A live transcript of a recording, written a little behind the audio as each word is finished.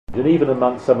and even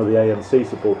amongst some of the ANC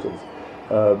supporters,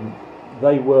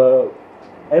 they were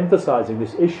emphasising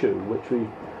this issue, which we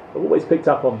have always picked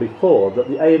up on before, that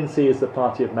the ANC is the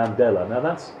party of Mandela. Now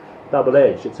that's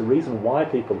double-edged. It's a reason why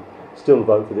people still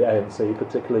vote for the ANC,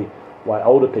 particularly why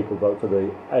older people vote for the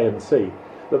ANC.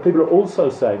 But people are also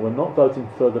saying we're not voting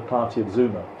for the party of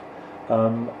Zuma.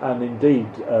 And indeed,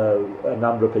 a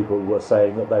number of people were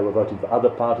saying that they were voting for other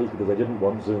parties because they didn't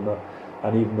want Zuma,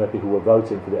 and even where people were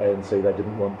voting for the ANC, they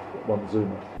didn't want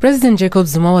Zuma. President Jacob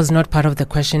Zuma was not part of the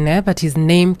questionnaire, but his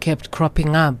name kept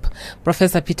cropping up.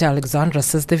 Professor Peter Alexandra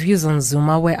says the views on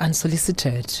Zuma were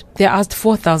unsolicited. They asked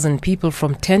 4,000 people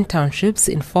from 10 townships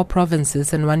in 4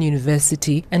 provinces and 1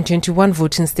 university and 21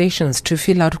 voting stations to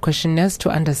fill out questionnaires to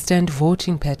understand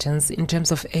voting patterns in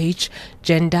terms of age,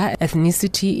 gender,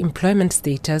 ethnicity, employment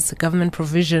status, government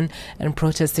provision, and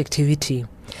protest activity.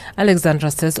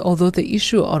 Alexandra says although the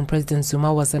issue on President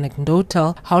Zuma was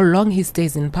anecdotal, how long he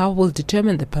stays in power will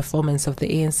determine the performance of the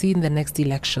ANC in the next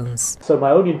elections. So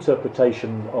my own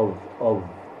interpretation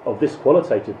of this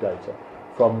qualitative data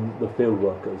from the field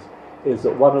workers is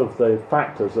that one of the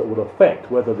factors that will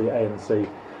affect whether the ANC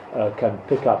can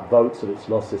pick up votes that it's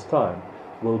lost this time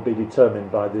will be determined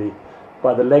by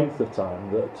the length of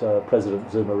time that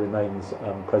President Zuma remains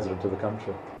president of the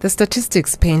country. The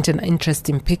statistics paint an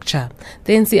interesting picture.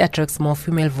 The ANC attracts more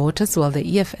female voters while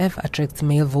the EFF attracts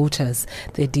male voters.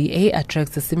 The DA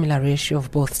attracts a similar ratio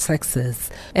of both sexes.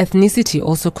 Ethnicity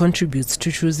also contributes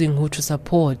to choosing who to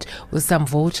support, with some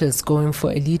voters going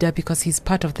for a leader because he's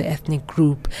part of the ethnic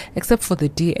group, except for the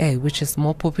DA, which is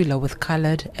more popular with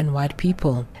coloured and white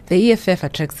people. The EFF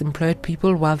attracts employed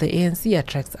people while the ANC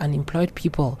attracts unemployed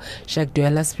people.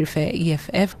 Dwellers prefer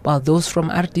EFF, while those from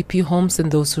RDP homes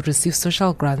and those who receive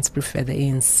social grants prefer the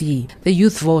ANC. The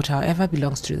youth vote, however,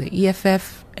 belongs to the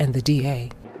EFF and the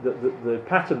DA. The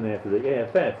pattern there for the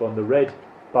EFF on the red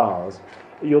bars,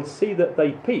 you'll see that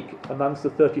they peak amongst the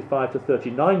 35 to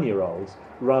 39-year-olds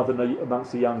rather than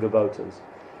amongst the younger voters.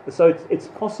 So it's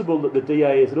possible that the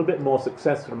DA is a little bit more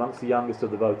successful amongst the youngest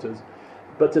of the voters,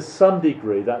 but to some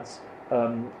degree that's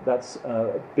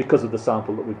because of the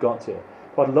sample that we've got here.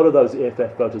 Quite a lot of those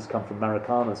EFF voters come from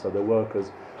Marikana, so they're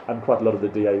workers, and quite a lot of the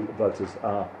DA voters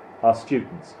are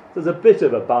students. There's a bit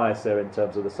of a bias there in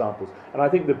terms of the samples, and I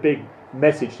think the big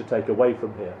message to take away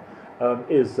from here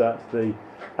is that the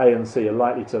ANC are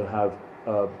likely to have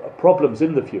problems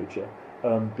in the future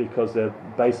because their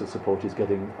base of support is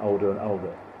getting older and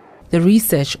older. The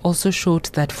research also showed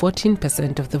that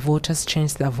 14% of the voters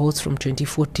changed their votes from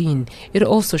 2014. It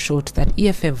also showed that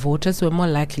EFF voters were more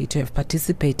likely to have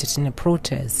participated in a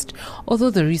protest. Although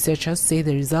the researchers say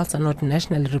the results are not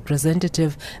nationally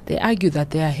representative, they argue that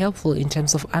they are helpful in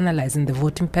terms of analyzing the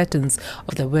voting patterns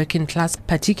of the working class,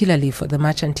 particularly for the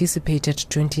much anticipated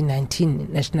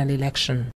 2019 national election.